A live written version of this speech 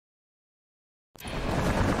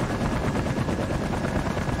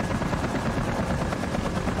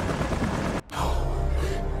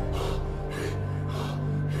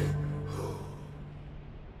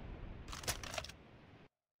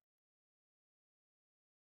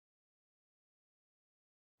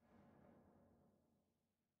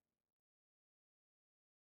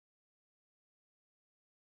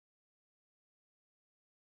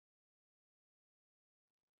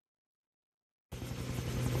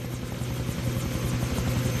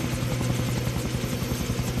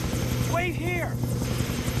wait here!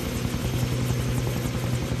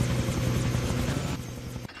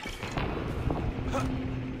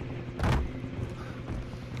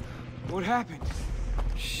 What happened?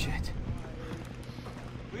 Shit.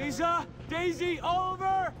 Lisa! Daisy,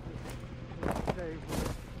 over!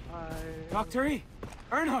 Dr. E!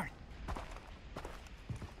 Earnhardt!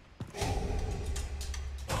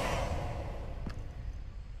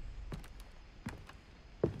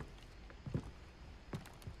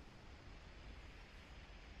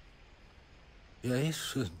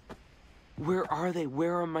 Jason. Where are they?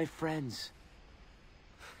 Where are my friends?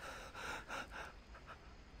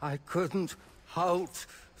 I couldn't halt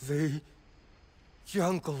the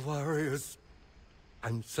jungle warriors.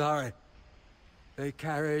 I'm sorry. They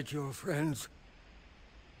carried your friends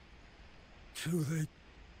to the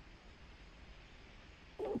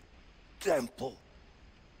temple.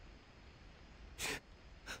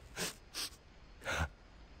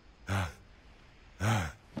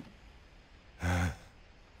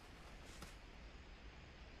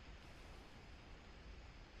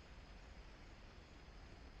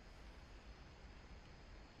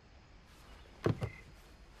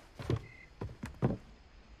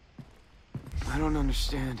 I don't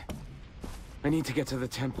understand. I need to get to the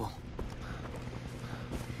temple.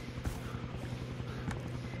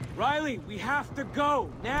 Riley, we have to go,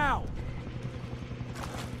 now!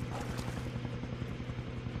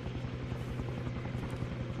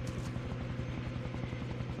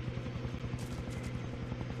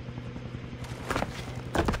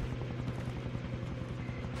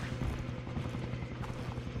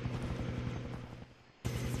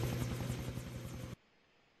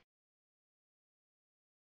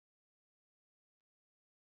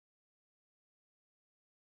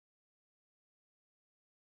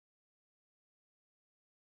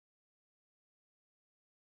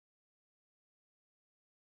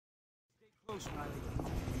 Close, Riley.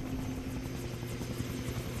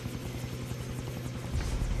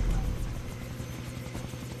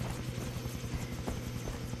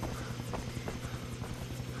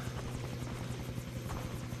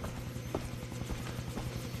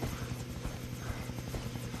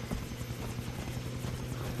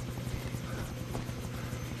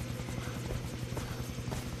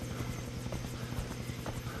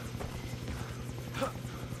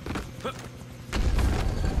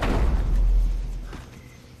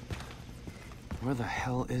 Where the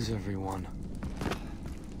hell is everyone?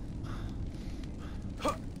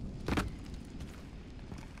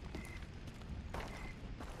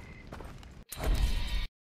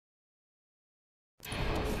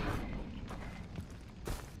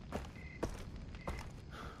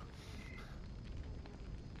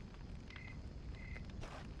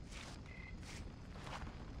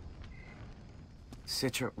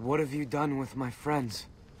 Citra, what have you done with my friends?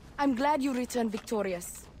 I'm glad you returned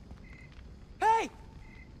victorious. Hey!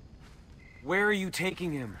 Where are you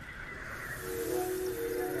taking him?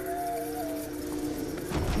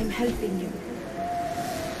 I'm helping you.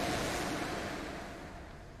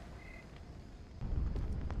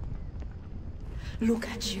 Look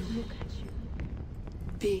at you.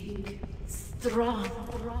 Big, strong,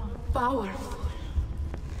 powerful.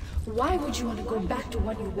 Why would you want to go back to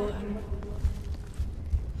what you were?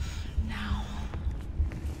 Now,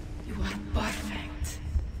 you are perfect.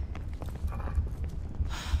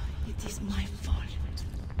 It is my fault.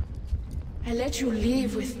 I let you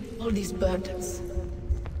live with all these burdens.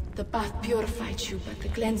 The path purified you, but the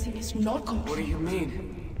cleansing is not complete. What do you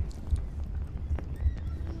mean?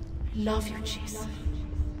 I love you, Jason.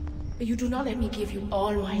 But you do not let me give you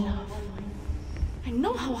all my love. I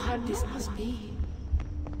know how hard this must be.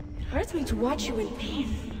 It hurts me to watch you in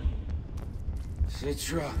pain.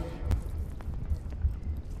 Citra.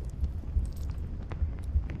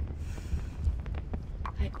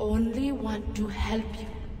 I only want to help you.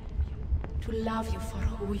 To love you for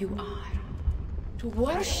who you are. To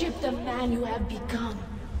worship the man you have become.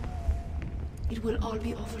 It will all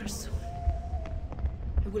be over soon.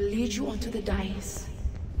 I will lead you onto the dais,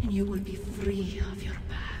 and you will be free of your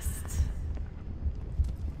past.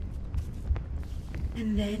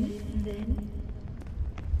 And then,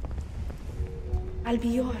 I'll be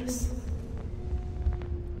yours.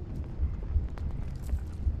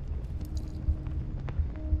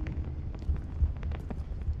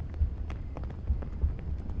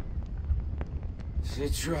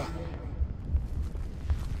 Citra.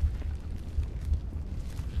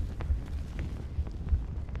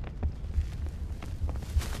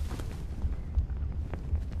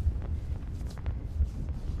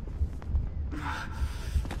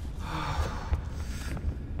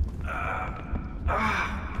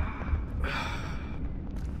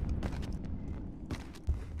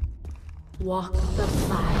 Walk the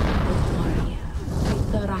path of the warrior.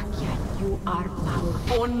 With the Rakyat, you are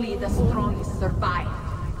powerful. Only the strongest survive.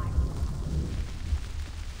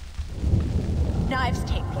 Knives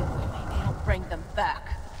take people away, they don't bring them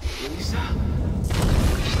back. Lisa?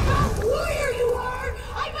 What warrior you are!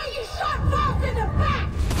 I bet you shot Falk in the back!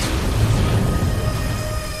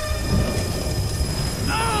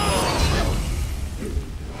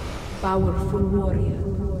 Powerful warrior,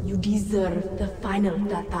 you deserve the final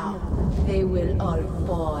tatao. They will all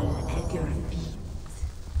fall at your feet.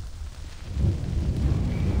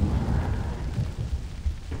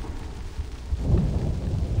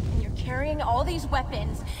 And you're carrying all these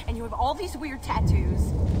weapons, and you have all these weird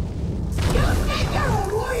tattoos. You think you're a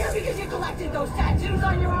warrior because you collected those tattoos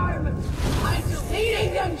on your arm? I'm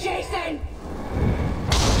deleting them, Jason!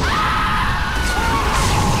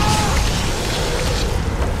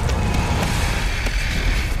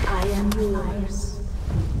 I am yours.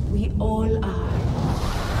 We all are.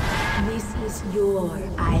 This is your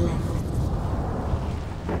island.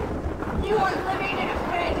 You are living in a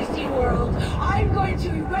fantasy world. I'm going to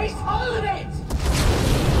erase all of it!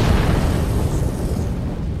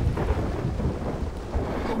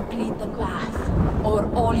 Complete the path, or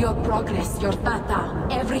all your progress, your tata,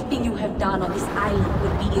 everything you have done on this island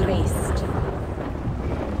will be erased.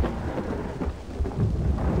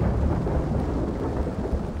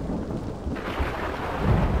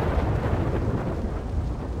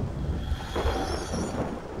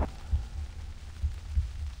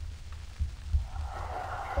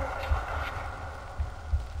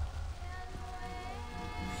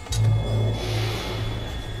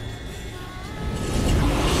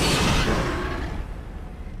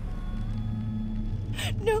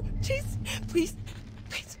 No, Jason, please,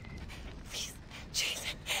 please, please,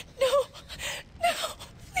 Jason, no, no,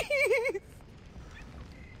 please.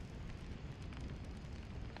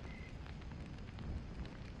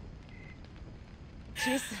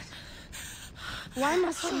 Jason, why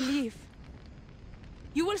must you leave?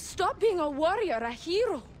 You will stop being a warrior, a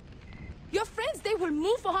hero. Your friends, they will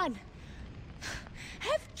move on.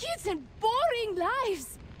 Have kids and boring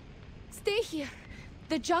lives. Stay here.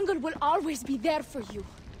 The jungle will always be there for you.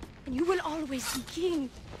 And you will always be king.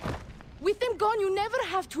 With them gone, you never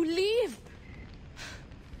have to leave.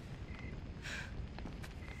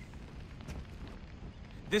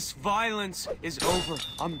 This violence is over.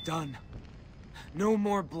 I'm done. No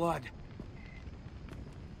more blood.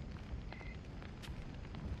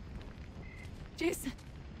 Jason,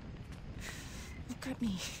 look at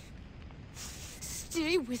me.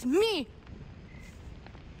 Stay with me.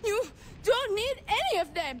 You don't need any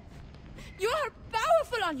of them. You are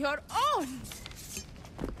powerful on your own.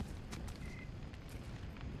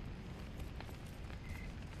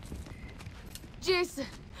 Jason,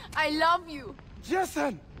 I love you.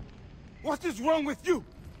 Jason! What is wrong with you?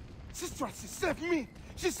 Citra, she saved me.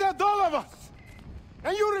 She saved all of us.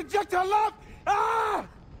 And you reject her love? Ah!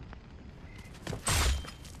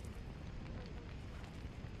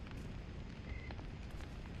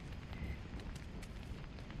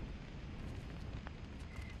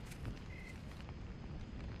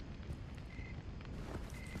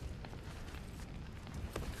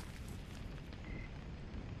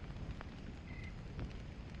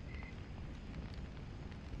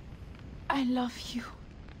 I love you.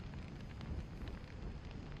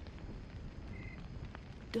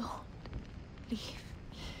 Don't leave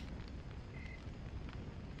me.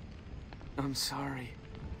 I'm sorry.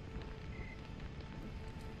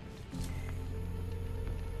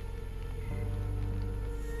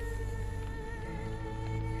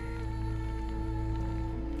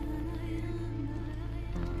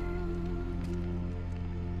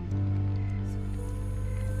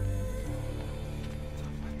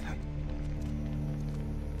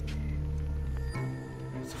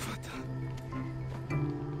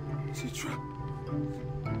 Citra.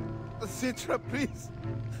 Citra, please.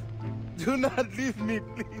 Do not leave me,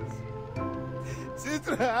 please.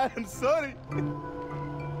 Citra, I am sorry.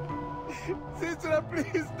 Citra,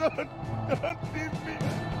 please don't leave me.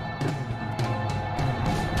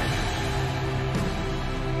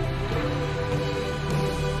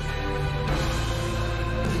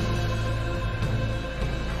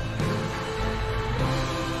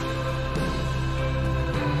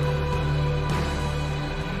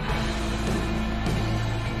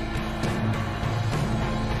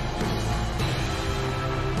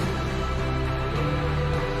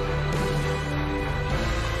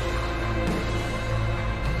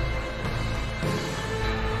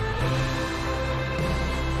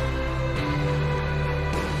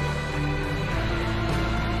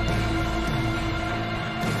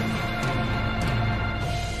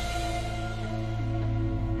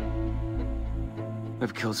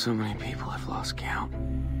 killed so many people, I've lost count.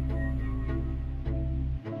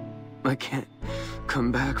 I can't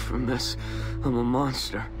come back from this. I'm a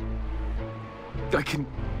monster. I can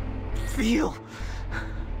feel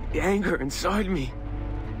the anger inside me.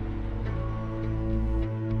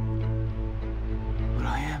 But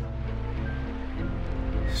I am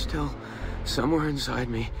still somewhere inside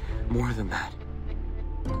me more than that.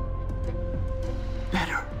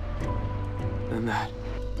 Better than that.